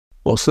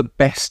What's the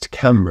best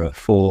camera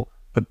for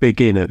a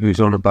beginner who's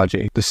on a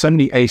budget? The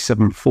Sony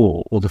a7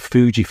 IV or the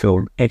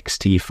Fujifilm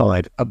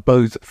X-T5 are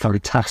both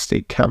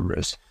fantastic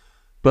cameras,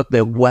 but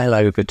they're well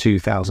over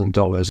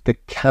 $2,000. The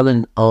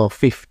Canon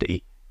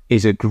R50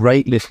 is a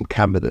great little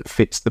camera that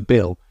fits the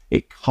bill.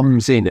 It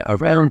comes in at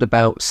around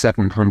about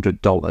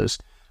 $700,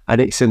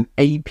 and it's an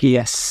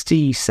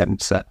APS-C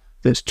sensor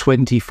that's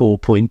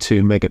 24.2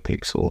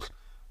 megapixels,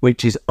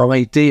 which is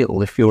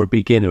ideal if you're a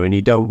beginner and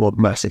you don't want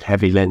massive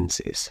heavy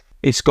lenses.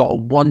 It's got a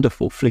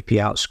wonderful flippy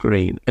out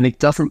screen, and it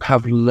doesn't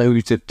have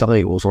loads of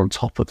dials on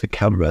top of the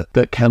camera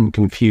that can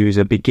confuse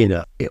a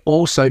beginner. It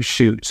also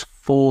shoots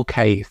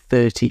 4K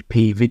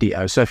 30p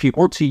video, so if you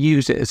want to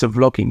use it as a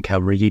vlogging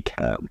camera, you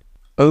can.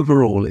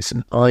 Overall, it's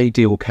an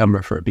ideal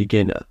camera for a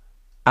beginner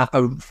at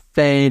a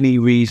fairly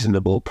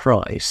reasonable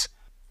price.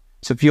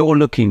 So if you're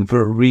looking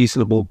for a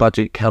reasonable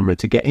budget camera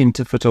to get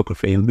into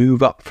photography and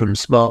move up from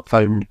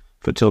smartphone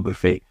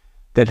photography,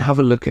 then have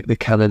a look at the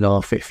Canon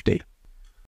R50.